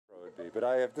be, but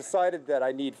I have decided that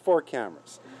I need 4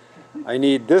 cameras. I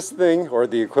need this thing, or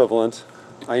the equivalent.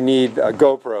 I need a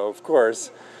GoPro, of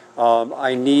course.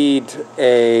 I need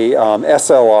a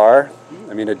SLR,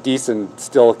 I mean a decent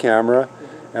still camera,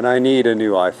 and I need a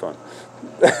new iPhone.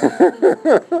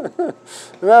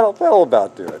 that'll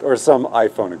about do it, or some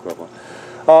iPhone equivalent.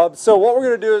 So what we're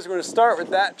going to do is we're going to start with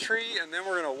that tree, and then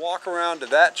we're going to walk around to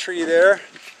that tree there.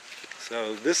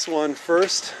 So this one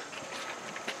first,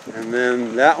 and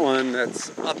then that one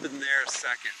that's up in there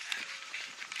second.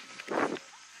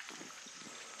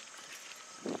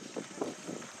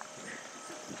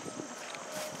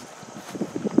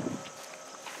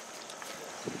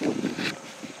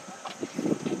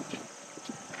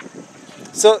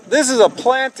 So this is a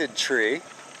planted tree,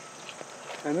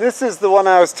 and this is the one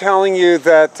I was telling you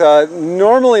that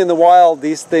normally in the wild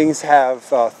these things have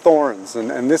thorns,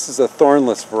 and this is a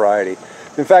thornless variety.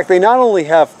 In fact, they not only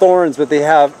have thorns, but they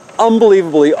have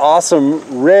unbelievably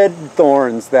awesome red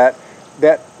thorns that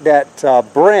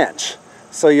branch.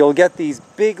 So you'll get these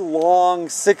big, long,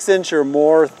 6-inch or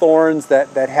more thorns that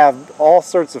have all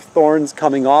sorts of thorns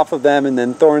coming off of them, and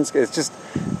then thorns. It's just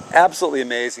absolutely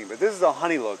amazing. But this is a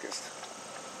honey locust.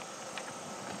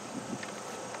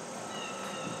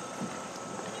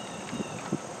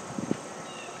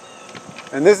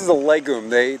 And this is a legume.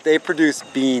 They produce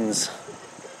beans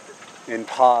in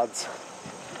pods.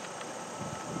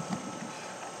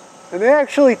 And they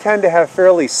actually tend to have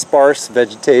fairly sparse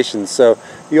vegetation, so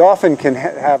you often can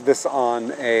have this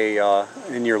on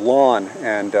in your lawn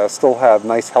and still have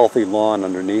nice healthy lawn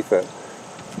underneath it.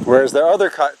 Whereas there are other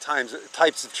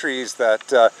types of trees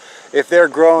that if they're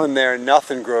growing there,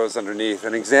 nothing grows underneath.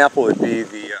 An example would be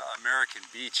the American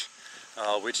beech,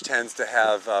 which tends to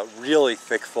have really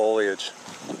thick foliage.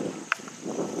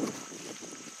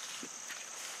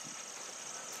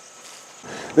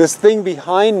 This thing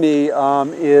behind me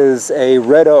is a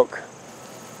red oak.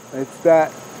 It's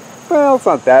well, it's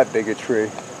not that big a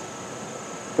tree,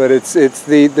 but it's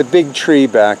the big tree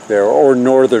back there, or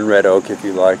northern red oak if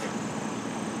you like.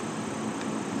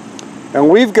 And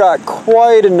we've got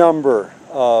quite a number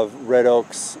of red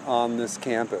oaks on this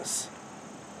campus.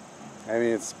 I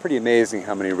mean, it's pretty amazing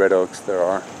how many red oaks there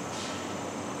are.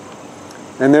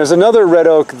 And there's another red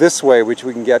oak this way which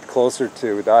we can get closer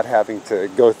to without having to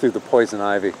go through the poison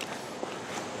ivy.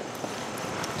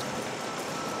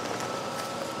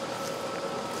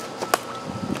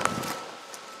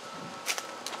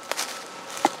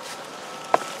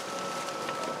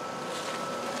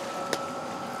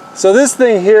 So this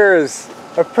thing here is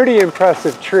a pretty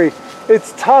impressive tree.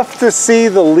 It's tough to see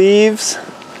the leaves.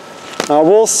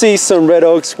 We'll see some red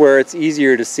oaks where it's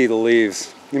easier to see the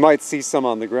leaves. You might see some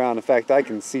on the ground. In fact, I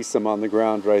can see some on the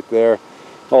ground right there,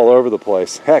 all over the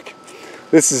place. Heck,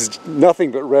 this is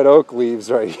nothing but red oak leaves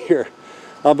right here.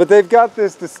 But they've got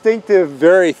this distinctive,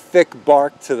 very thick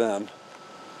bark to them.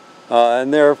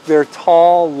 And they're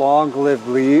tall,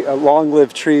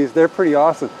 long-lived trees. They're pretty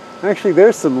awesome. Actually,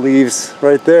 there's some leaves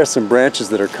right there, some branches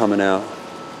that are coming out.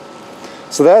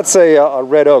 So that's a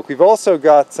red oak. We've also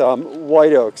got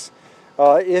white oaks.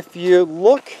 If you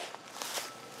look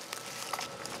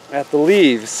at the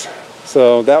leaves,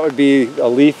 so that would be a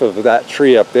leaf of that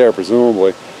tree up there,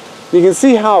 presumably. You can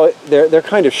see how they're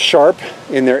kind of sharp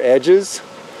in their edges.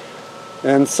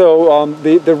 And so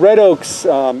the red oaks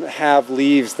have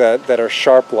leaves that are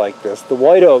sharp like this. The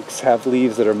white oaks have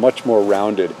leaves that are much more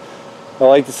rounded. I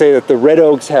like to say that the red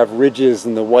oaks have ridges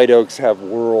and the white oaks have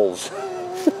whorls.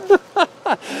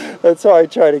 That's how I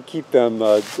try to keep them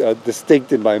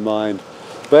distinct in my mind.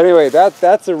 But anyway,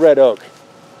 that's a red oak.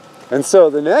 And so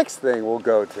the next thing we'll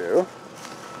go to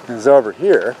is over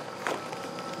here.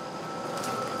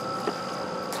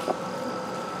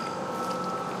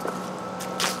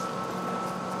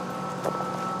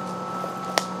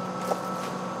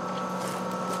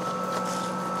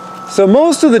 So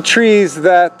most of the trees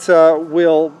that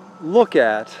we'll look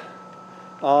at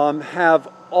have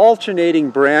alternating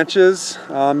branches.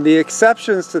 The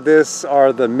exceptions to this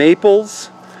are the maples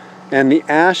and the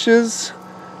ashes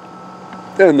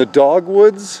and the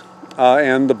dogwoods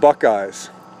and the buckeyes.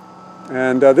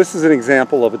 And this is an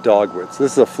example of a dogwood. So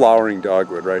this is a flowering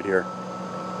dogwood right here.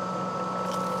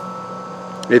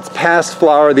 It's past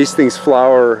flower. These things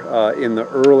flower in the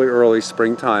early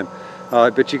springtime.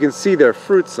 But you can see their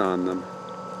fruits on them,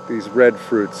 these red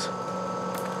fruits.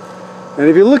 And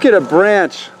if you look at a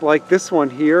branch like this one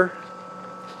here,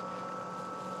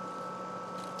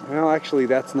 well, actually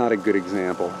that's not a good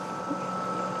example.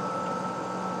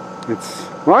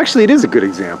 Well, actually it is a good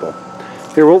example.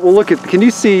 Here, we'll look at, can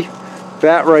you see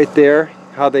that right there,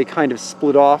 how they kind of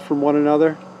split off from one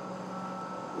another?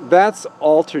 that's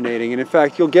alternating, and in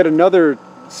fact you'll get another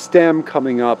stem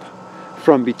coming up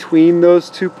from between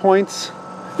those 2 points.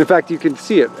 In fact, you can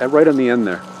see it right on the end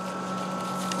there.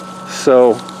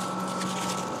 So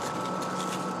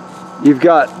you've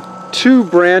got 2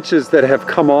 branches that have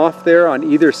come off there on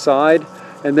either side,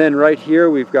 and then right here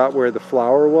we've got where the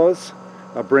flower was,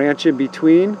 a branch in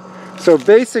between. So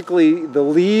basically the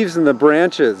leaves and the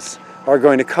branches are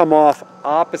going to come off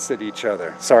opposite each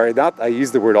other. Sorry, I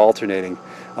used the word alternating.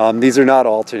 These are not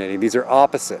alternating, these are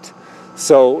opposite.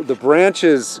 So the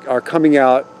branches are coming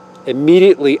out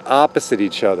immediately opposite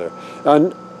each other.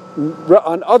 On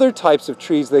other types of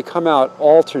trees, they come out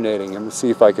alternating. I'm going to see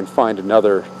if I can find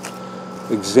another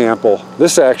example.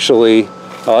 This actually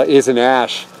is an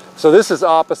ash. So this is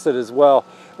opposite as well.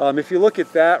 If you look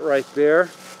at that right there,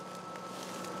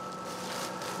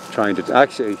 trying to,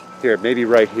 actually, here, maybe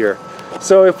right here.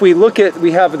 So if we look at,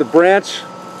 we have the branch,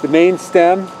 the main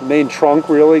stem, the main trunk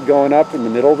really going up in the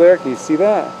middle there. Can you see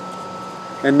that?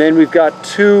 And then we've got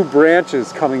 2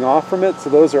 branches coming off from it, so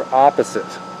those are opposite.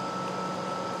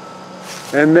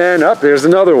 And then up there's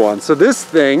another one. So this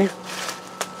thing,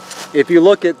 if you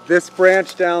look at this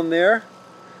branch down there,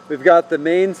 we've got the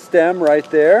main stem right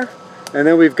there, and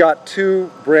then we've got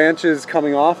 2 branches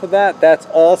coming off of that. That's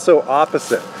also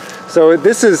opposite. So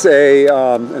this is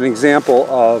an example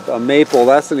of a maple.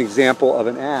 That's an example of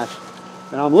an ash.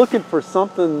 And I'm looking for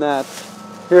something that,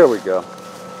 here we go.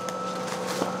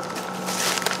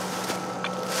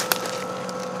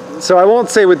 So I won't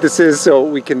say what this is so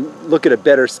we can look at a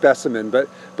better specimen, but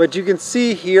you can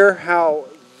see here how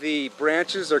the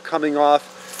branches are coming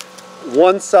off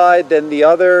one side, then the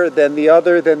other, then the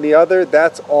other, then the other.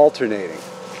 That's alternating.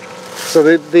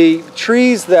 So the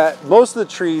trees that, most of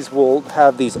the trees will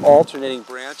have these alternating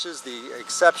branches. The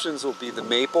exceptions will be the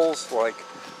maples, like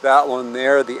that one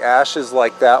there, the ashes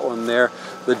like that one there,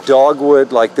 the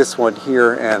dogwood like this one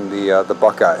here, and the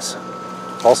buckeyes,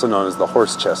 also known as the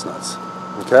horse chestnuts.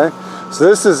 Okay, so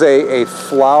this is a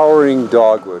flowering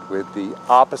dogwood with the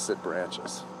opposite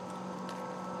branches.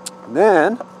 And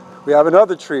then we have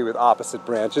another tree with opposite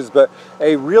branches, but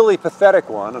a really pathetic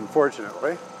one,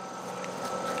 unfortunately.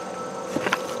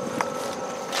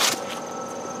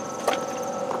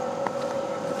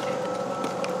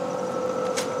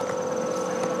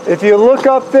 If you look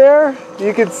up there,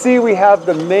 you can see we have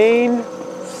the main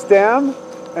stem,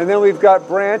 and then we've got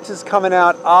branches coming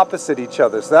out opposite each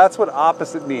other. So that's what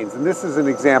opposite means. And this is an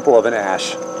example of an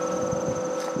ash.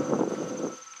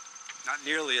 Not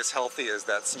nearly as healthy as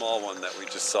that small one that we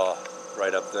just saw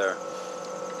right up there.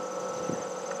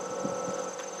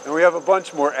 And we have a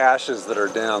bunch more ashes that are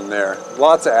down there.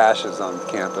 Lots of ashes on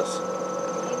campus. Do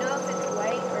you know if it's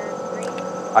white or green?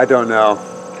 I don't know.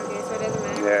 Okay, so it doesn't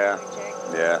matter. Yeah. Check.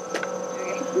 Yeah.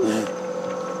 Okay.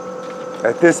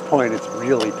 At this point, it's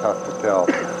really tough to tell.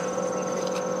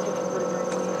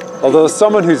 Although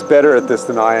someone who's better at this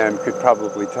than I am could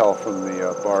probably tell from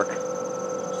the bark.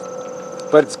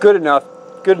 But it's good enough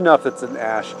it's an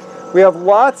ash. We have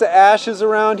lots of ashes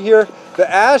around here. The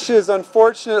ashes,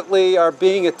 unfortunately, are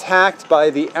being attacked by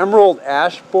the emerald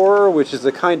ash borer, which is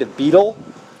a kind of beetle,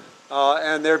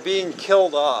 and they're being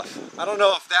killed off. I don't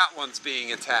know if that one's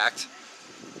being attacked.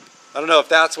 I don't know if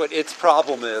that's what its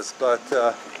problem is, but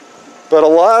a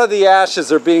lot of the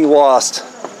ashes are being lost.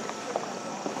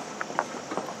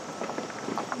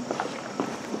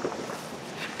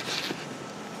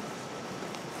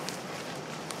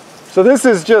 So this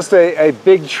is just a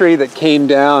big tree that came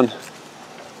down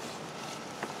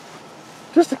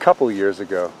just a couple years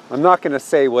ago. I'm not going to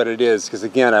say what it is because,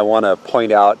 again, I want to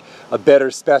point out a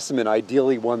better specimen,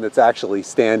 ideally one that's actually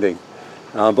standing.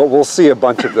 But we'll see a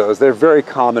bunch of those. They're very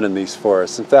common in these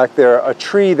forests. In fact, they're a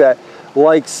tree that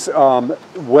likes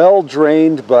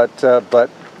well-drained but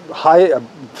high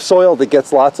soil that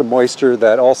gets lots of moisture,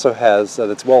 that also has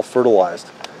that's well fertilized.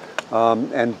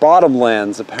 And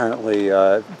bottomlands apparently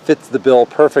fits the bill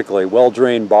perfectly.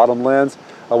 Well-drained bottomlands,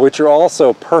 which are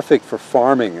also perfect for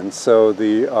farming. And so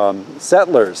the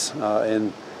settlers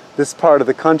in this part of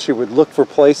the country would look for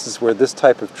places where this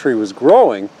type of tree was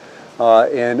growing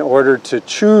in order to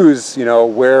choose,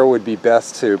 where would be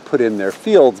best to put in their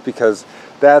fields, because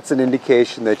that's an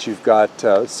indication that you've got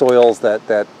soils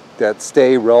that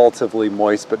stay relatively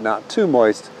moist but not too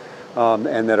moist,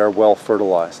 and that are well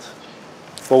fertilized.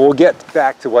 But we'll get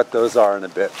back to what those are in a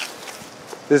bit.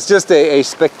 It's just a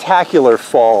spectacular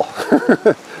fall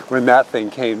when that thing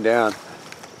came down.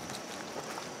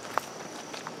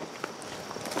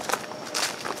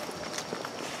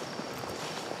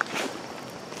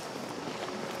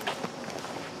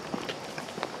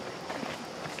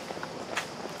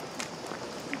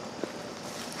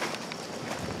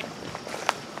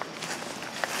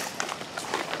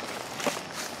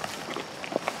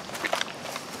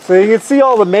 So you can see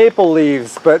all the maple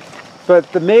leaves, but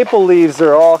the maple leaves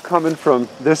are all coming from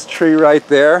this tree right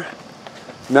there,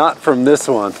 not from this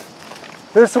one.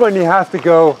 This one you have to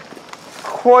go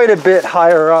quite a bit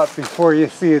higher up before you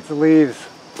see its leaves.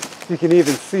 You can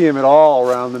even see them at all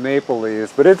around the maple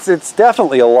leaves, but it's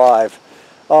definitely alive.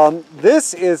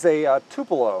 This is a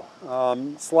tupelo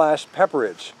slash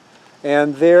pepperidge,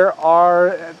 and there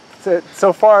are,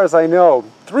 so far as I know,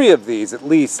 3 of these at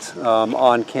least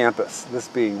on campus, this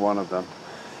being one of them.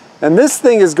 And this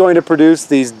thing is going to produce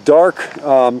these dark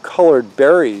colored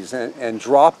berries and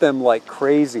drop them like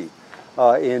crazy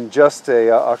in just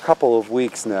a couple of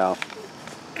weeks now.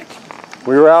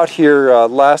 We were out here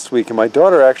last week and my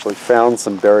daughter actually found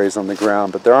some berries on the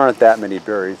ground, but there aren't that many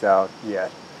berries out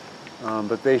yet.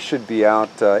 But they should be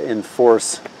out in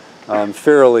force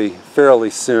fairly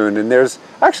soon. And there's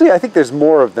actually, I think there's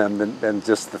more of them than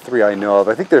just the 3 I know of.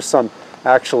 I think there's some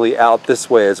actually out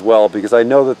this way as well, because I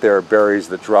know that there are berries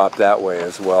that drop that way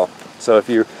as well. So if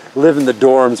you live in the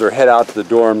dorms or head out to the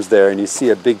dorms there and you see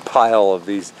a big pile of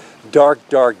these dark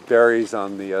berries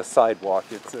on the sidewalk,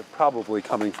 it's probably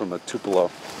coming from a tupelo.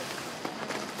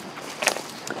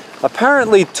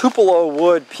 Apparently tupelo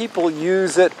wood, people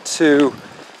use it to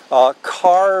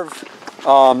carve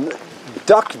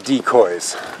duck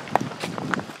decoys.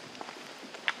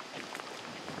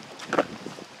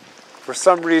 For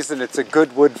some reason, it's a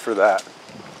good wood for that.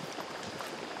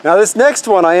 Now this next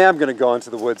one I am going to go into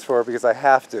the woods for because I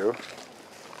have to.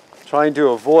 Trying to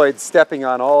avoid stepping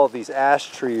on all of these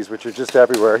ash trees, which are just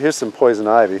everywhere. Here's some poison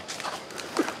ivy.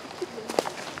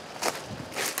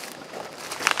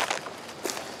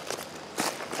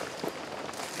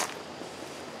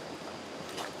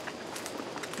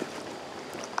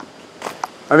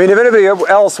 I mean, if anybody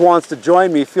else wants to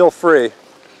join me, feel free.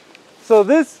 So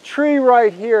this tree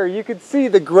right here, you can see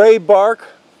the gray bark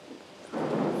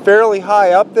fairly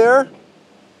high up there.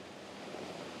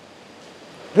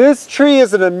 This tree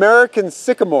is an American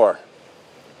sycamore.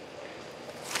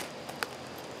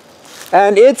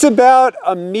 And it's about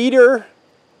 1 meter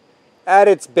at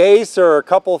its base or a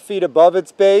couple of feet above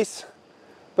its base.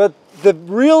 But the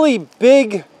really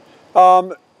big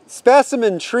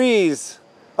specimen trees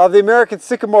of the American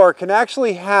sycamore can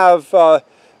actually have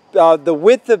the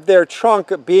width of their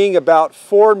trunk being about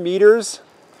 4 meters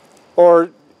or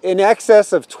in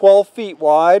excess of 12 feet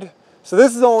wide. So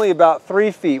this is only about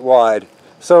 3 feet wide.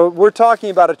 So we're talking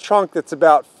about a trunk that's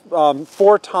about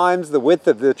 4 times the width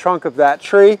of the trunk of that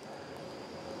tree.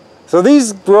 So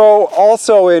these grow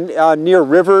also in near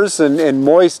rivers and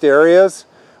moist areas,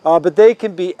 but they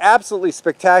can be absolutely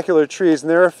spectacular trees.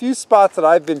 And there are a few spots that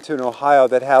I've been to in Ohio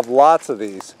that have lots of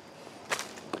these.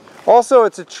 Also,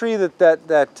 it's a tree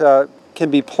that can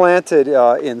be planted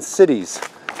in cities.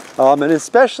 And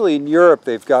especially in Europe,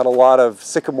 they've got a lot of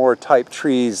sycamore type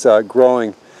trees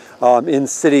growing in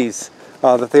cities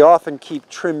that they often keep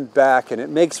trimmed back, and it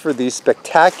makes for these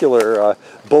spectacular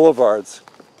boulevards.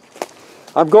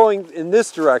 I'm going in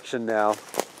this direction now.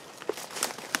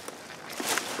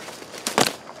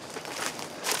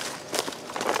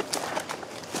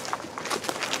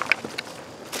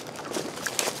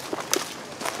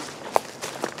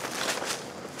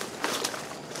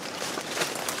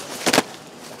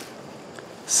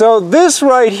 So this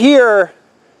right here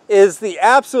is the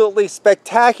absolutely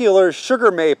spectacular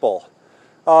sugar maple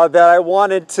that I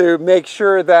wanted to make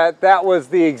sure that was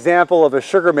the example of a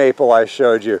sugar maple I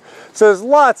showed you. So there's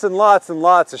lots and lots and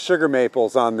lots of sugar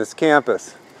maples on this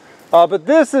campus. But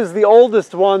this is the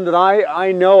oldest one that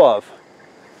I know of.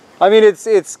 I mean,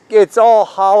 it's all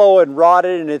hollow and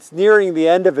rotted and it's nearing the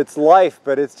end of its life,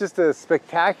 but it's just a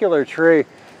spectacular tree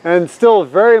and still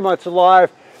very much alive.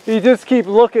 You just keep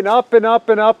looking up and up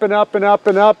and up and up and up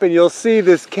and up, and you'll see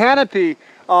this canopy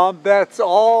that's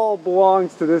all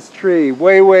belongs to this tree,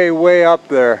 way up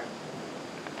there.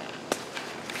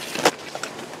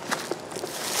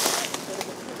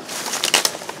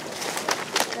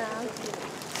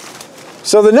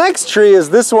 So the next tree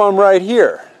is this one right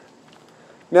here.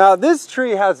 Now this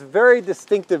tree has very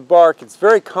distinctive bark. It's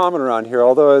very common around here,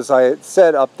 although as I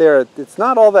said up there, it's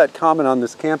not all that common on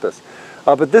this campus.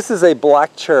 But this is a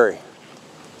black cherry.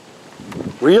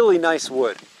 Really nice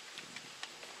wood.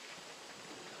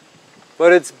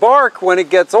 But its bark, when it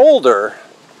gets older,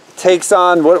 takes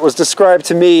on what was described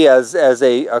to me as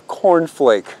a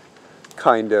cornflake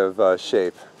kind of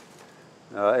shape.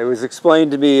 It was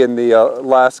explained to me in the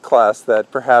last class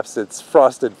that perhaps it's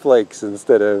frosted flakes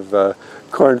instead of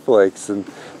cornflakes, and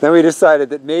then we decided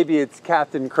that maybe it's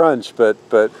Captain Crunch, but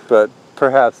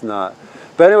perhaps not.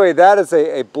 But anyway, that is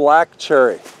a black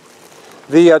cherry.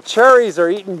 The cherries are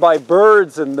eaten by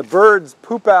birds, and the birds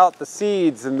poop out the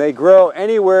seeds, and they grow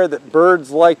anywhere that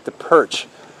birds like to perch,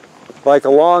 like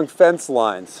along fence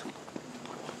lines.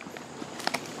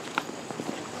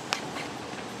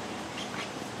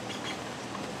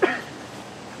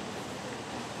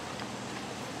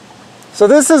 So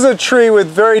this is a tree with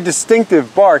very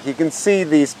distinctive bark. You can see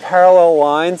these parallel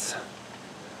lines.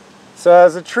 So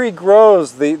as a tree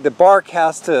grows, the bark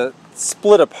has to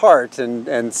split apart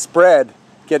and spread,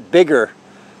 get bigger,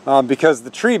 because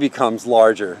the tree becomes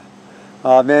larger.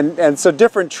 And so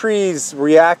different trees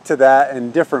react to that in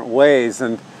different ways.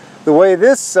 And the way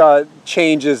this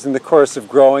changes in the course of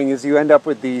growing is you end up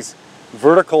with these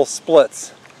vertical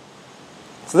splits.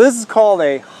 So this is called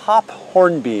a hop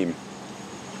hornbeam.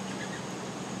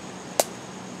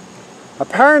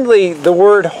 Apparently the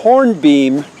word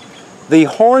hornbeam, the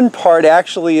horn part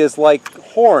actually is like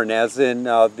horn, as in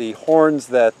the horns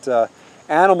that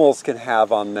animals can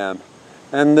have on them.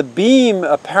 And the beam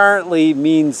apparently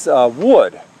means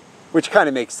wood, which kind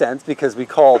of makes sense because we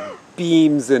call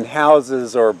beams in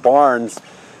houses or barns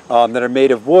that are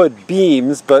made of wood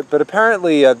beams, but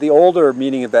apparently the older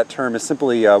meaning of that term is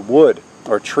simply wood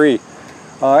or tree.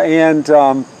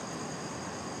 The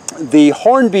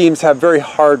hornbeams have very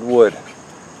hard wood.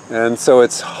 And so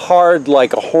it's hard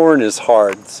like a horn is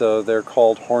hard, so they're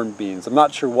called hornbeams. I'm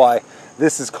not sure why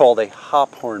this is called a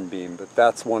hop hornbeam, but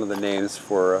that's one of the names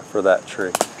for that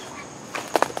tree.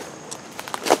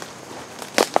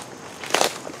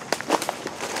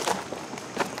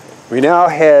 We now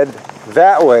head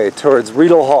that way towards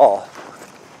Riedel Hall.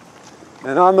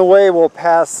 And on the way we'll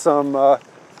pass some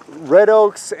red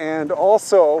oaks and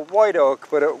also a white oak,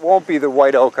 but it won't be the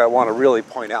white oak I want to really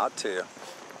point out to you.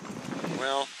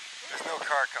 Well, there's no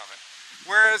car coming.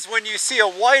 Whereas when you see a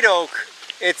white oak,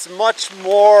 it's much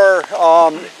more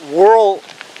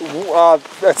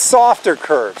softer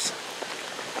curves.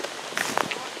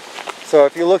 So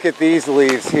if you look at these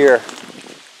leaves here,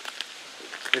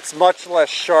 it's much less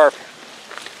sharp,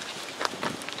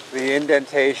 the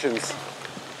indentations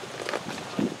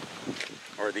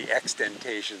or the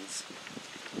exdentations.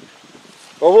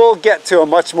 But we'll get to a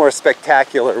much more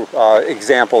spectacular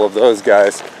example of those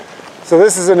guys. So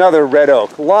this is another red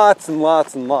oak. Lots and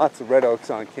lots and lots of red oaks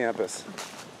on campus.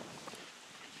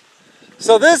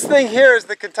 So this thing here is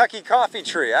the Kentucky coffee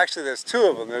tree. Actually, there's two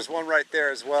of them. There's one right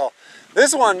there as well.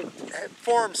 This one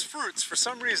forms fruits. For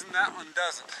some reason, that one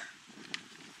doesn't.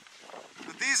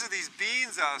 But these are these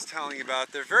beans I was telling you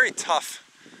about. They're very tough.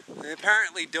 They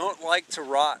apparently don't like to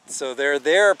rot, so they're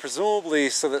there presumably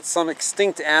so that some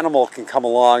extinct animal can come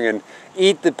along and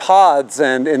eat the pods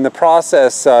and in the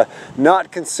process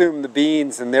not consume the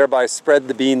beans and thereby spread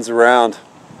the beans around.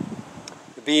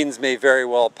 The beans may very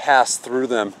well pass through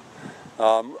them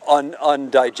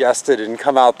undigested and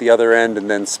come out the other end and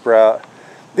then sprout.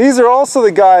 These are also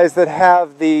the guys that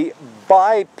have the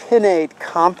bipinnate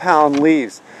compound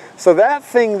leaves. So that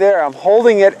thing there, I'm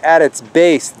holding it at its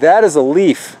base, that is a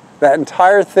leaf. That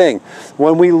entire thing.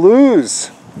 When we lose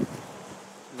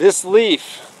this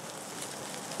leaf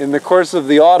in the course of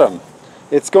the autumn,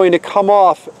 it's going to come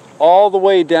off all the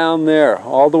way down there,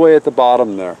 all the way at the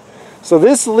bottom there. So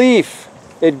this leaf,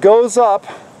 it goes up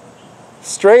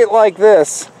straight like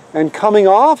this, and coming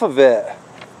off of it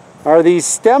are these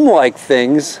stem-like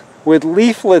things with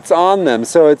leaflets on them.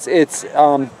 So it's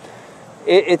a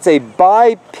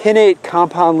bipinnate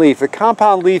compound leaf. The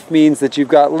compound leaf means that you've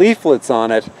got leaflets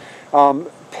on it.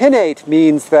 Pinnate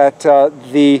means that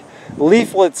the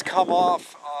leaflets come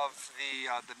off of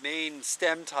the main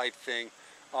stem type thing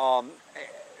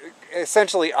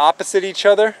essentially opposite each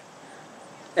other.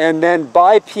 And then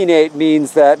bipinnate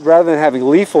means that rather than having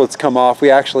leaflets come off, we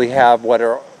actually have what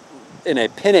are in a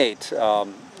pinnate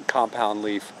compound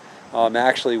leaf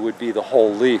actually would be the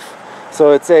whole leaf.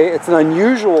 So it's an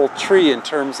unusual tree in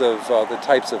terms of the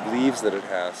types of leaves that it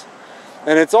has.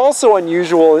 And it's also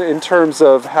unusual in terms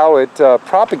of how it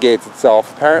propagates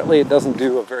itself. Apparently it doesn't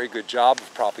do a very good job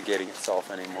of propagating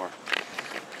itself anymore.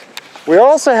 We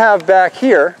also have back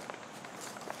here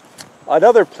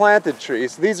another planted tree.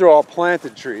 So these are all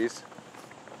planted trees.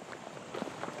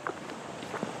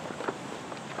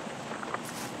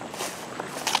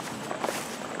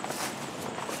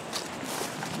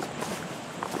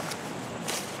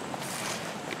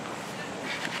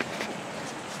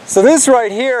 So this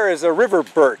right here is a river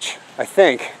birch, I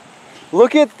think.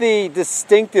 Look at the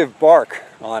distinctive bark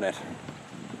on it.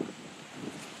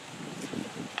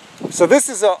 So this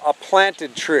is a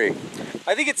planted tree.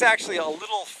 I think it's actually a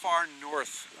little far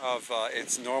north of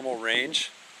its normal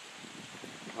range.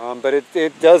 But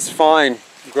it does fine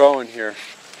growing here.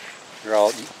 Here,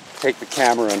 I'll take the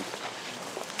camera and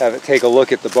have it take a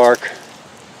look at the bark.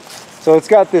 So it's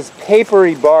got this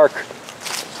papery bark.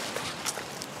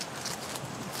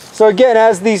 So again,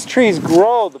 as these trees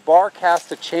grow, the bark has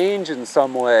to change in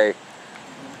some way.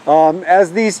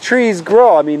 As these trees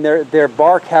grow, I mean, their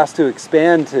bark has to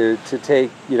expand to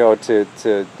take, you know,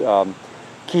 to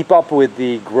keep up with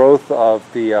the growth of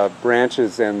the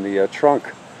branches and the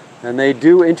trunk. And they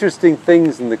do interesting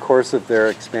things in the course of their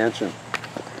expansion.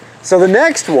 So the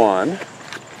next one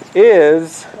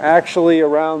is actually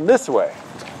around this way.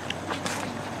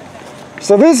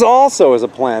 So this also is a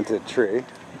planted tree.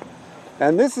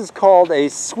 And this is called a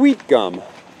sweet gum.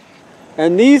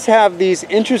 And these have these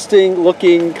interesting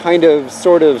looking kind of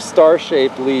sort of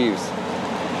star-shaped leaves.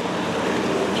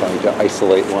 I'm trying to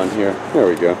isolate one here. There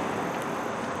we go.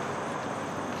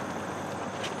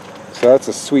 So that's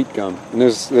a sweet gum. And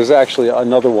there's actually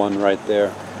another one right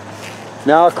there.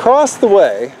 Now across the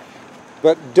way,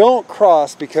 but don't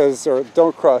cross because, or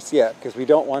don't cross yet, because we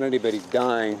don't want anybody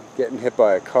dying, getting hit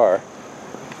by a car.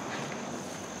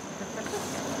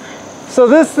 So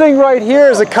this thing right here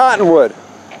is a cottonwood.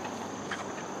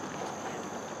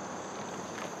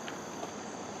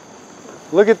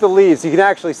 Look at the leaves. You can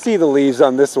actually see the leaves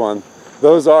on this one.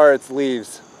 Those are its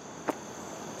leaves.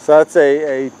 So that's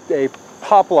a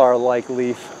poplar-like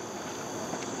leaf.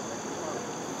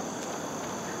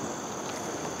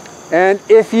 And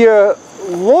if you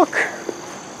look,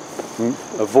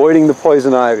 avoiding the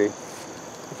poison ivy,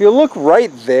 if you look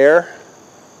right there,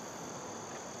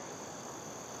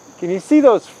 can you see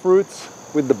those fruits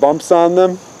with the bumps on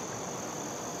them?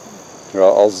 Here,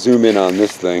 I'll zoom in on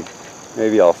this thing.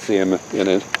 Maybe I'll see them in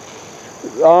it.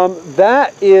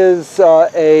 That is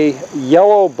a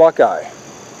yellow buckeye.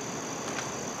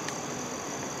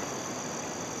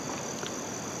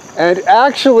 And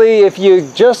actually, if you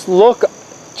just look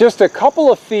just a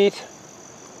couple of feet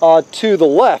to the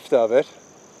left of it,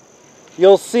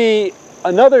 you'll see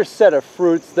another set of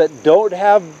fruits that don't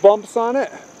have bumps on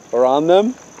it, or on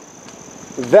them.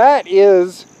 That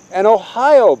is an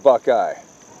Ohio buckeye.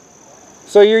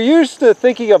 So you're used to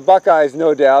thinking of buckeyes,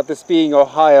 no doubt, this being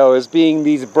Ohio, as being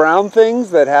these brown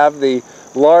things that have the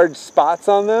large spots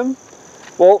on them.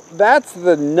 Well, that's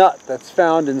the nut that's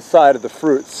found inside of the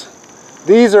fruits.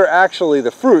 These are actually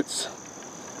the fruits.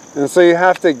 And so you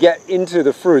have to get into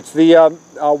the fruits. The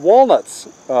walnuts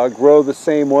grow the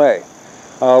same way,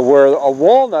 where a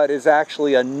walnut is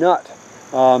actually a nut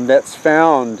that's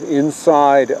found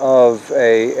inside of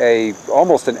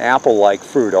almost an apple-like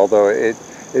fruit, although it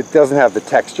doesn't have the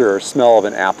texture or smell of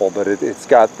an apple, but it's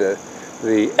got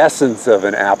the essence of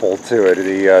an apple to it.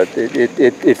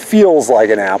 It feels like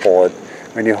an apple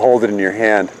when you hold it in your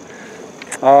hand.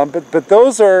 But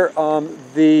those are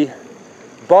the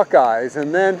buckeyes.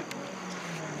 And then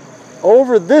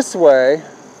over this way,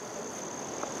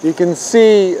 you can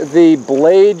see the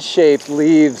blade-shaped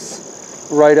leaves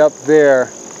right up there.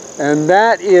 And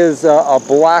that is a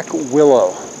black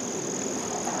willow.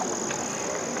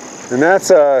 And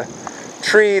that's a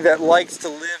tree that likes to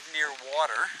live near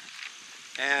water.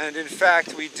 And in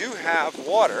fact, we do have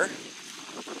water.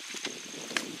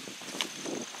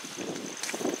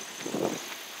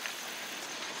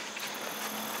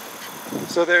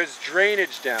 So there's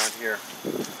drainage down here.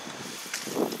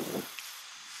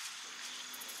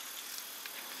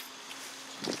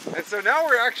 And so now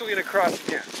we're actually going to cross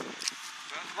again.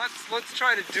 Let's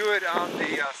try to do it on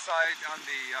the side, on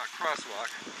the crosswalk.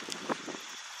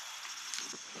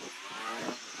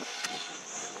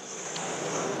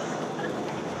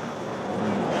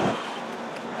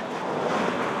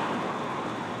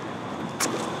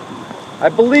 I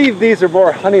believe these are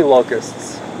more honey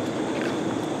locusts.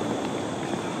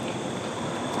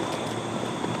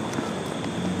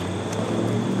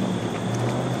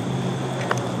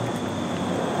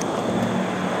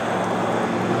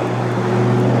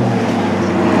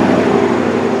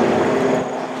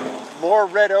 More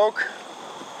red oak.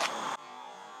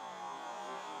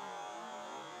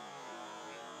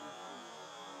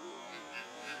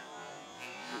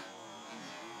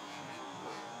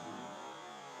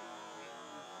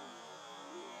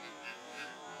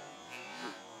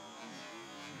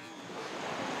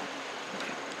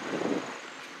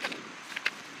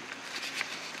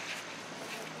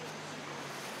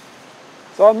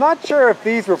 So I'm not sure if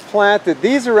these were planted.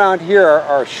 These around here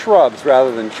are shrubs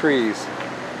rather than trees.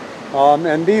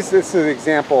 And this is an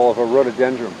example of a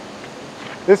rhododendron.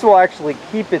 This will actually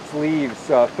keep its leaves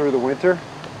through the winter.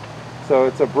 So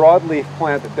it's a broadleaf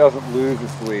plant that doesn't lose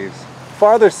its leaves.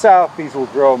 Farther south, these will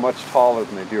grow much taller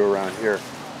than they do around here.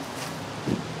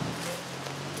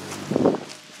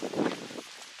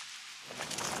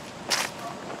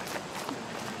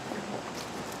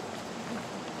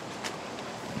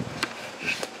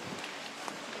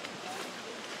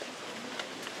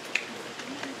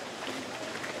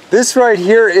 This right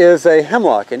here is a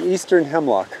hemlock, an eastern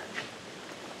hemlock.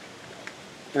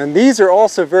 And these are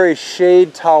also very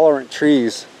shade tolerant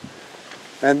trees.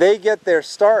 And they get their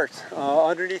start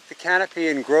underneath the canopy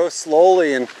and grow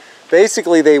slowly, and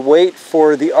basically they wait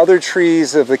for the other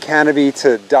trees of the canopy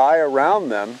to die around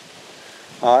them.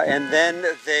 And then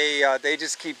they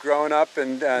just keep growing up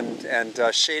and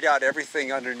shade out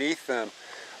everything underneath them.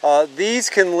 These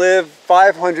can live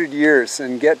 500 years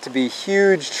and get to be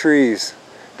huge trees.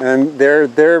 And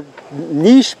their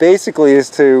niche basically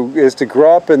is to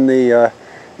grow up in the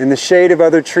shade of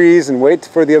other trees and wait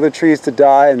for the other trees to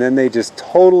die, and then they just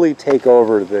totally take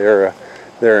over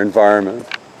their environment.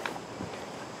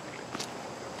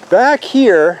 Back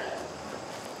here,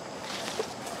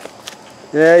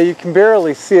 yeah, you can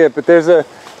barely see it, but there's a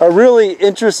really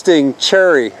interesting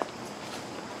cherry.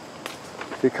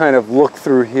 If you kind of look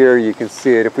through here, you can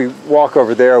see it. If we walk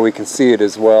over there, we can see it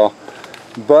as well.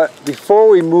 But before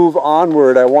we move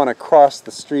onward, I want to cross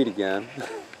the street again.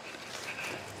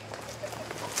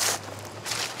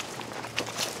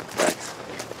 Thanks.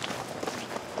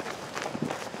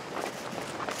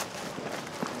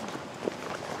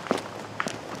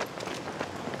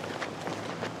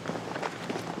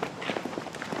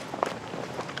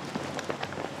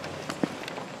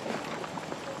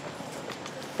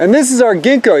 And this is our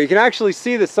ginkgo. You can actually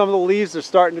see that some of the leaves are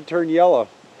starting to turn yellow.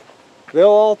 They'll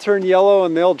all turn yellow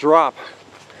and they'll drop.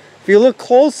 If you look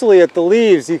closely at the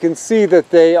leaves, you can see that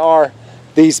they are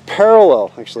these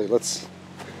parallel. Actually,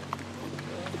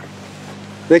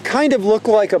 they kind of look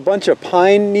like a bunch of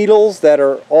pine needles that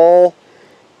are all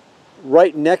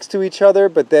right next to each other,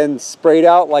 but then sprayed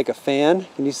out like a fan.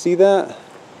 Can you see that?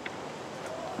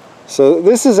 So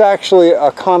this is actually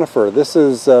a conifer. This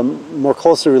is more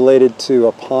closely related to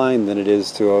a pine than it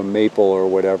is to a maple or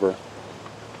whatever.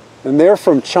 And they're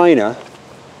from China.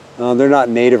 They're not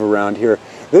native around here.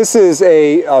 This is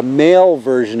a male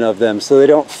version of them, so they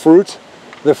don't fruit.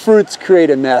 The fruits create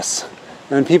a mess,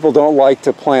 and people don't like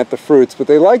to plant the fruits, but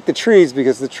they like the trees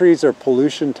because the trees are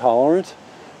pollution tolerant,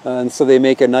 and so they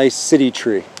make a nice city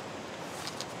tree.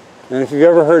 And if you've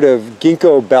ever heard of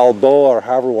Ginkgo balboa, or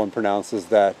however one pronounces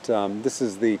that, this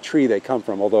is the tree they come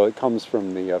from, although it comes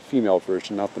from the female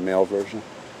version, not the male version.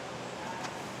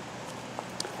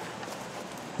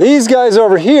 These guys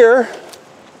over here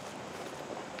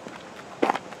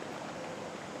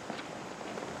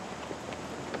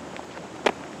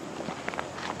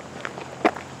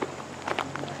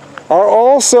are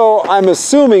also, I'm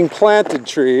assuming, planted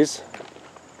trees.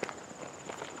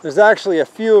 There's actually a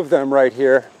few of them right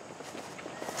here.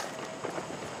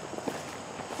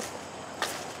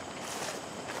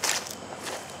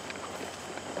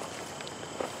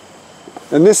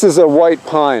 And this is a white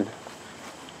pine.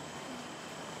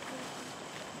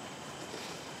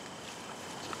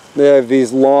 They have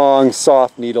these long,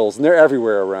 soft needles, and they're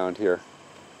everywhere around here.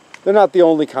 They're not the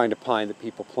only kind of pine that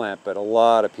people plant, but a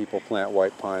lot of people plant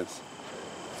white pines.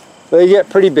 They get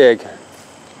pretty big.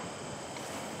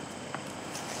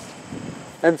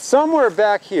 And somewhere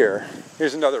back here,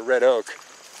 here's another red oak.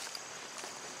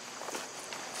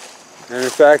 And in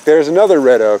fact, there's another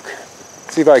red oak.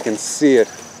 Let's see if I can see it.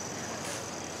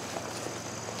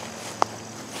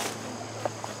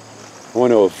 I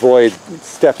want to avoid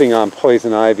stepping on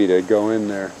poison ivy to go in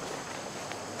there.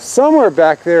 Somewhere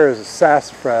back there is a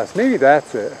sassafras. Maybe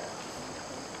that's it.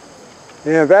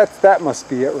 Yeah, that must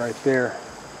be it right there.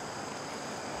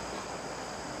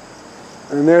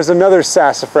 And there's another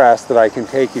sassafras that I can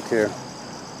take you to.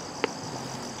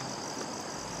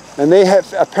 And they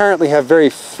apparently have very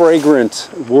fragrant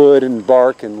wood and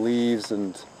bark and leaves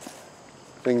and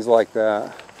things like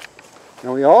that.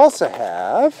 And we also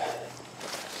have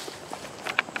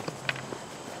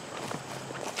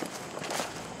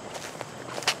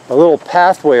a little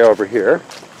pathway over here.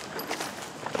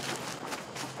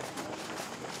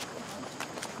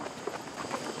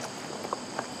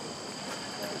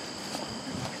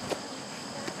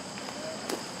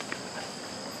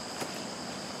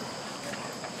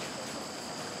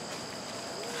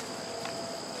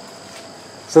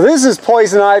 So this is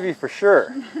poison ivy for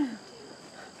sure.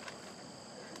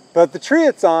 But the tree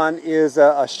it's on is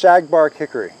a shagbark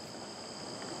hickory.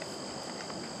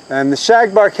 And the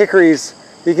shagbark hickories,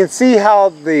 you can see how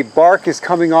the bark is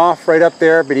coming off right up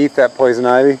there beneath that poison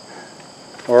ivy,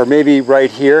 or maybe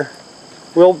right here.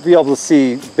 We'll be able to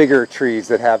see bigger trees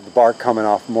that have the bark coming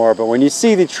off more, but when you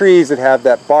see the trees that have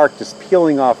that bark just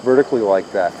peeling off vertically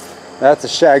like that, that's a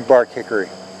shagbark hickory.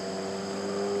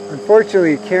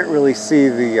 Unfortunately, you can't really see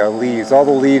the leaves. All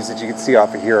the leaves that you can see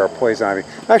off of here are poison ivy.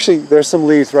 Actually, there's some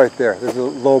leaves right there. There's a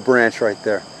low branch right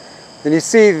there. And you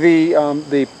see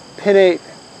the pinnate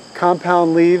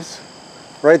compound leaves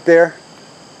right there.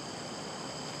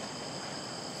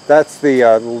 That's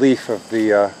the leaf of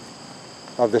the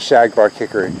shagbark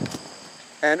hickory.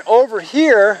 And over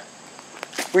here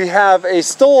we have a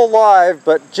still alive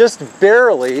but just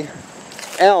barely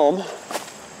elm.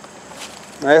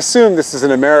 I assume this is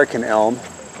an American elm.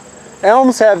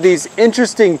 Elms have these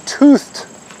interesting toothed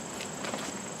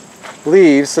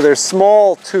leaves, so they're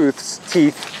small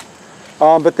teeth,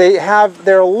 but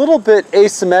they're a little bit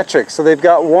asymmetric. So they've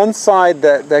got one side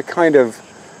that kind of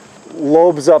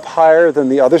lobes up higher than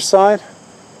the other side.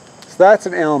 So that's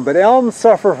an elm, but elms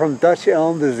suffer from Dutch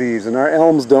elm disease, and our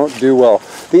elms don't do well.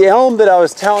 The elm that I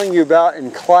was telling you about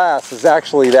in class is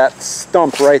actually that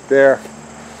stump right there.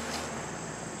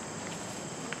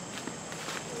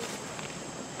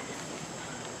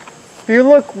 If you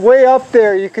look way up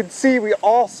there, you can see we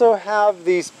also have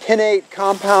these pinnate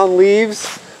compound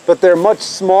leaves, but they're much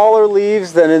smaller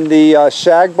leaves than in the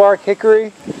shagbark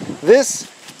hickory. This,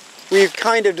 we've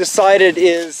kind of decided,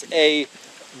 is a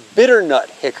bitternut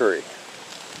hickory.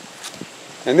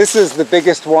 And this is the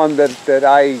biggest one that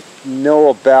I know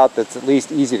about that's at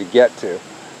least easy to get to.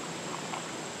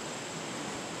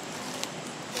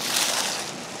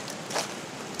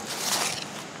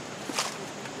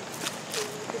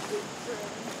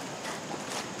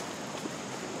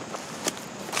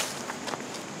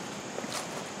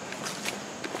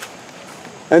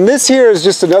 And this here is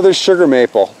just another sugar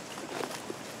maple.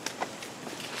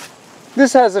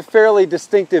 This has a fairly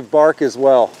distinctive bark as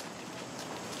well.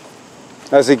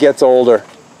 As it gets older,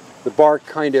 the bark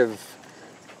kind of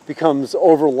becomes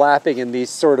overlapping in these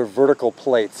sort of vertical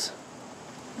plates.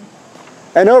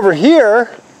 And over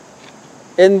here,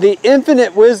 in the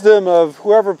infinite wisdom of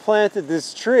whoever planted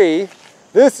this tree,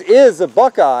 this is a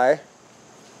buckeye,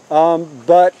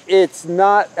 but it's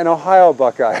not an Ohio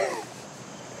buckeye.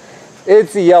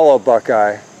 It's a yellow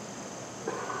buckeye.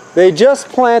 They just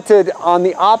planted on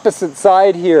the opposite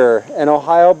side here an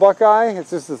Ohio buckeye. It's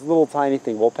just this little tiny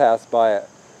thing. We'll pass by it.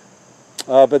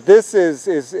 But this is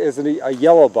a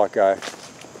yellow buckeye.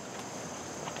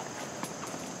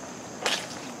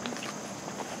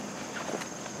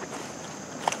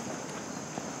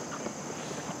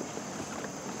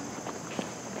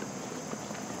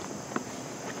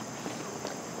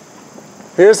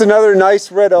 Here's another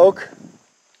nice red oak.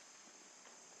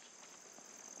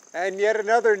 And yet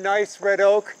another nice red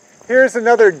oak. Here's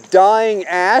another dying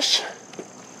ash.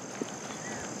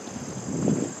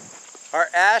 Our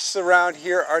ashes around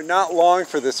here are not long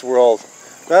for this world.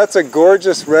 That's a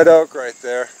gorgeous red oak right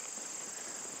there.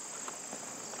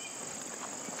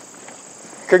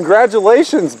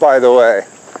 Congratulations, by the way.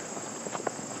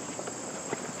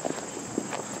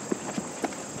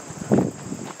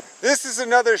 This is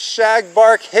another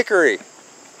shagbark hickory.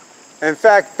 In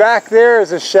fact, back there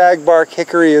is a shagbark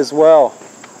hickory as well.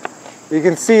 You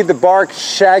can see the bark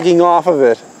shagging off of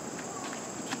it.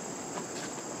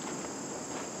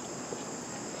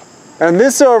 And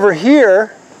this over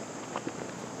here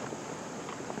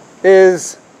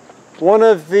is one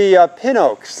of the pin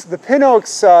oaks. The pin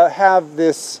oaks have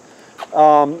this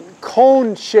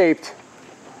cone-shaped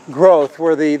growth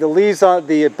where the leaves on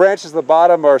the branches at the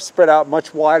bottom are spread out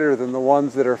much wider than the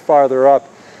ones that are farther up.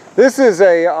 This is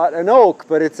an oak,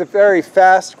 but it's a very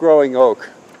fast-growing oak.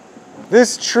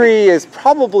 This tree is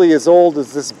probably as old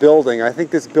as this building. I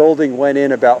think this building went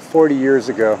in about 40 years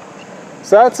ago.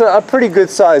 So that's a pretty good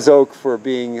size oak for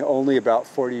being only about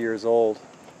 40 years old.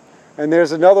 And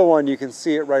there's another one, you can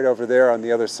see it right over there on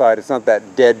the other side. It's not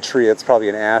that dead tree, it's probably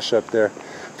an ash up there.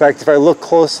 In fact, if I look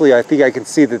closely, I think I can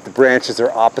see that the branches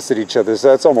are opposite each other.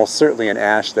 So that's almost certainly an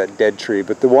ash, that dead tree.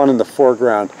 But the one in the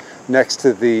foreground next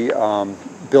to the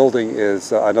building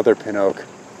is another pin oak.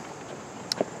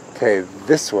 Okay,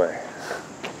 this way.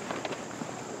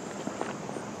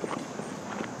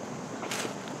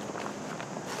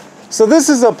 So this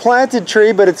is a planted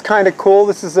tree, but it's kind of cool.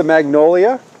 This is a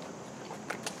magnolia.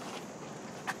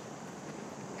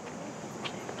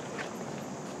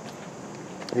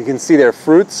 You can see their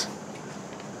fruits.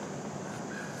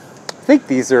 I think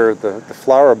these are the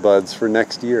flower buds for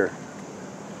next year.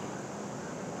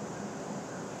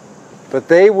 But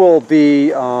they will be,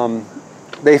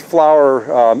 they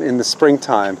flower in the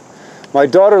springtime. My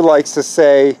daughter likes to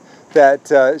say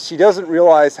that she doesn't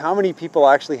realize how many people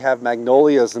actually have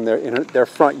magnolias in their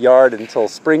front yard until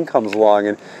spring comes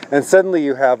along, and suddenly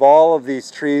you have all of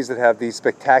these trees that have these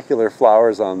spectacular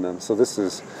flowers on them. So this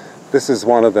is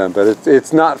one of them, but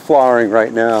it's not flowering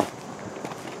right now.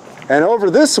 And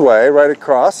over this way, right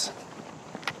across,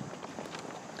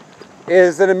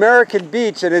 is an American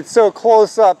beech, and it's so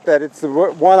close up that it's the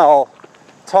one I'll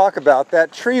talk about.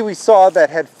 That tree we saw that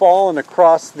had fallen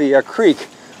across the creek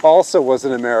also was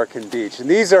an American beech. And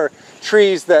these are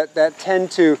trees that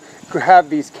tend to have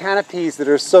these canopies that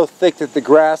are so thick that the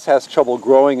grass has trouble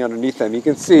growing underneath them. You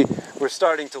can see we're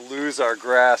starting to lose our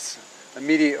grass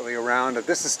immediately around it.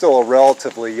 This is still a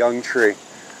relatively young tree,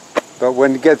 but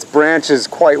when it gets branches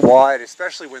quite wide,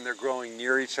 especially when they're growing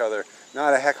near each other,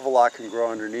 not a heck of a lot can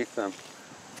grow underneath them.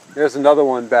 There's another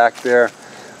one back there.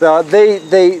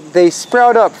 They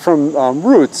sprout up from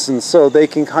roots, and so they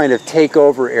can kind of take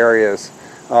over areas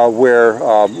where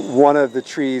one of the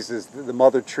trees is the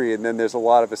mother tree, and then there's a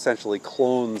lot of essentially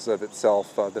clones of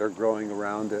itself that are growing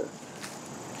around it.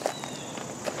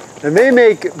 And they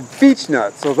make beech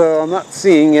nuts, although I'm not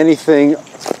seeing anything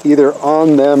either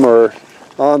on them or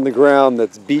on the ground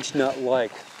that's beech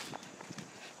nut-like.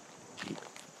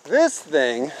 This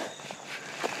thing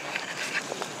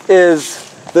is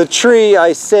the tree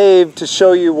I saved to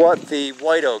show you what the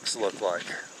white oaks look like.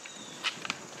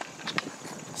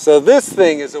 So this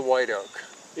thing is a white oak.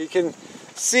 You can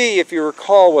see, if you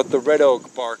recall, what the red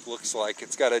oak bark looks like.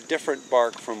 It's got a different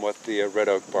bark from what the red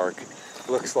oak bark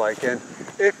looks like. And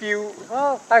if you,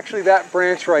 well, actually that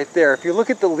branch right there, if you look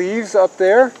at the leaves up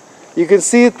there, you can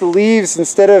see that the leaves,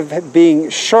 instead of being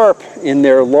sharp in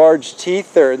their large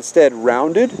teeth, they're instead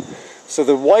rounded. So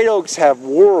the white oaks have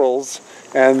whorls,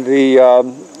 and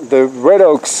the red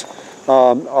oaks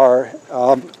are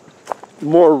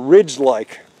more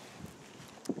ridge-like.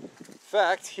 In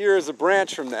fact, here is a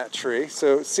branch from that tree.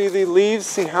 So see the leaves,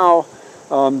 see how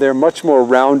they're much more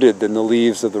rounded than the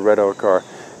leaves of the red oak are.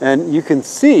 And you can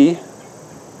see,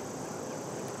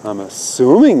 I'm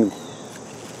assuming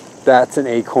that's an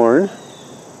acorn.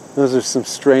 Those are some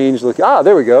strange looking,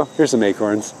 there we go. Here's some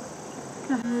acorns.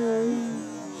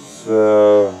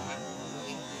 So,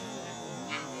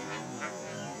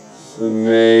 some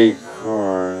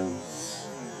acorns.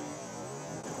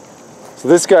 So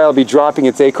this guy will be dropping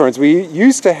its acorns. We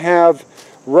used to have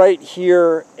right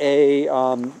here a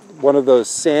one of those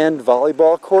sand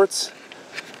volleyball courts,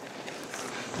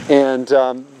 and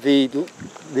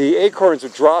the acorns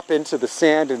would drop into the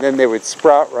sand, and then they would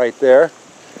sprout right there,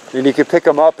 and you could pick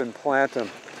them up and plant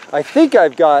them. I think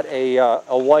I've got a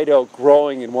white oak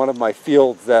growing in one of my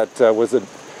fields that was an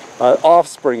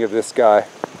offspring of this guy,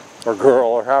 or girl,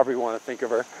 or however you want to think of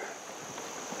her.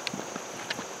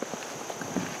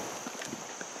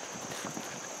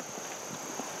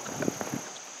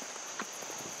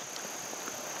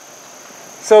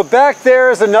 So back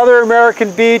there is another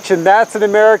American beech, and that's an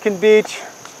American beech.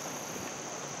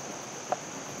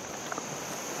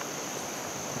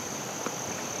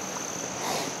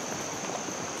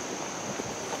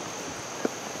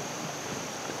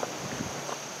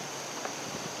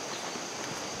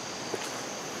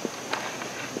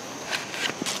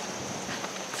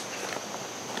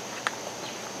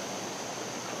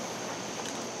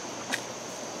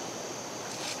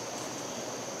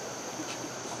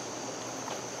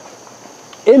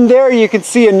 In there you can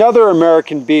see another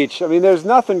American beech. I mean, there's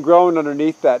nothing growing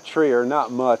underneath that tree, or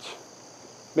not much.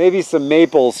 Maybe some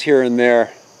maples here and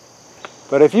there.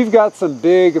 But if you've got some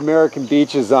big American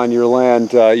beeches on your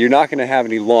land, you're not going to have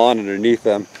any lawn underneath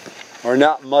them, or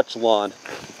not much lawn.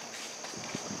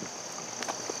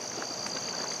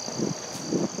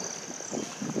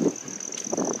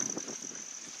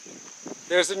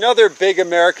 There's another big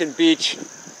American beech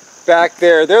back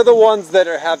there. They're the ones that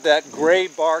have that gray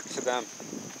bark to them.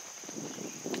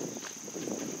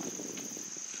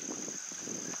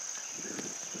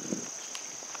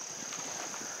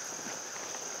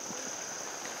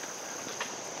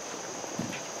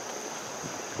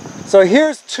 So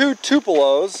here's two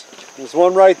tupelos. There's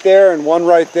one right there and one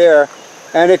right there.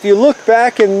 And if you look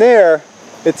back in there,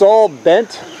 it's all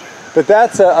bent, but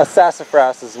that's a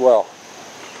sassafras as well.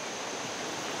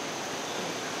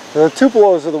 The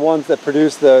tupelos are the ones that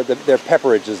produce their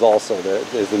pepperages also,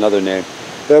 is another name.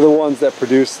 They're the ones that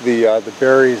produce the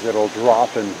berries that'll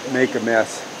drop and make a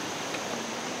mess.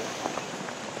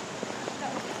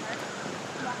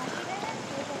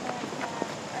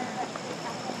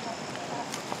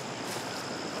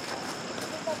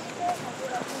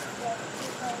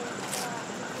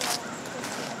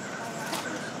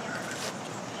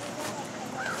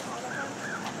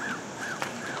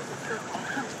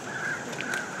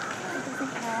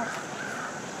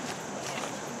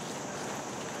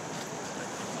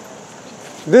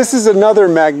 This is another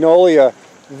magnolia.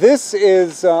 This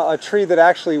is a tree that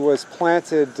actually was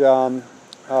planted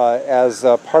as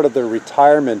part of the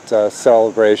retirement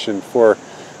celebration for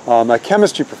a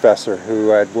chemistry professor who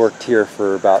had worked here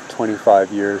for about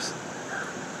 25 years.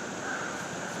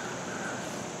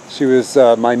 She was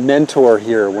my mentor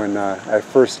here when I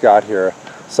first got here,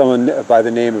 someone by the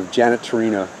name of Janet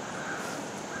Torino.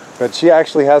 But she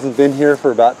actually hasn't been here for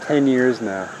about 10 years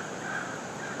now.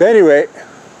 But anyway,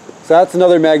 so that's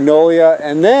another magnolia,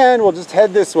 and then we'll just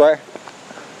head this way.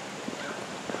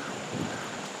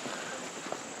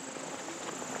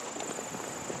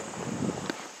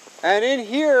 And in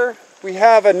here we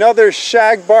have another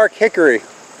shagbark hickory.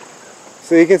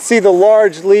 So you can see the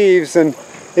large leaves, and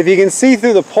if you can see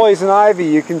through the poison ivy,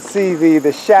 you can see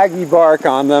the shaggy bark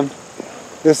on them.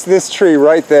 This tree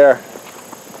right there.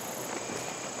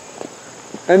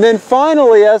 And then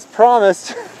finally, as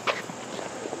promised,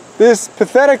 this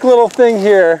pathetic little thing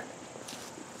here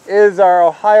is our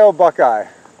Ohio buckeye.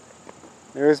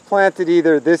 It was planted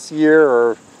either this year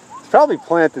or it's probably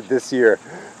planted this year.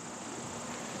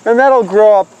 And that'll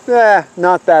grow up,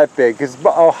 not that big, because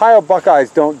Ohio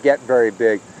buckeyes don't get very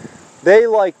big. They,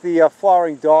 like the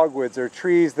flowering dogwoods, are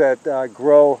trees that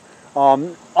grow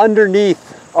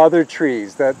underneath other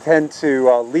trees that tend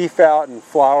to leaf out and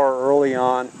flower early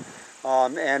on.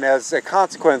 And as a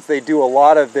consequence, they do a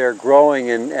lot of their growing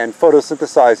and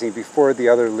photosynthesizing before the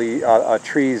other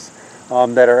trees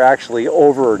that are actually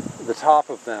over the top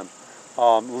of them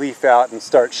leaf out and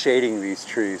start shading these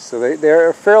trees. So they're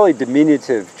a fairly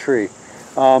diminutive tree,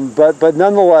 but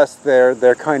nonetheless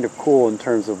they're kind of cool in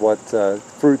terms of what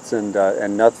fruits and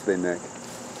nuts they make.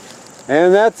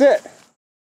 And that's it.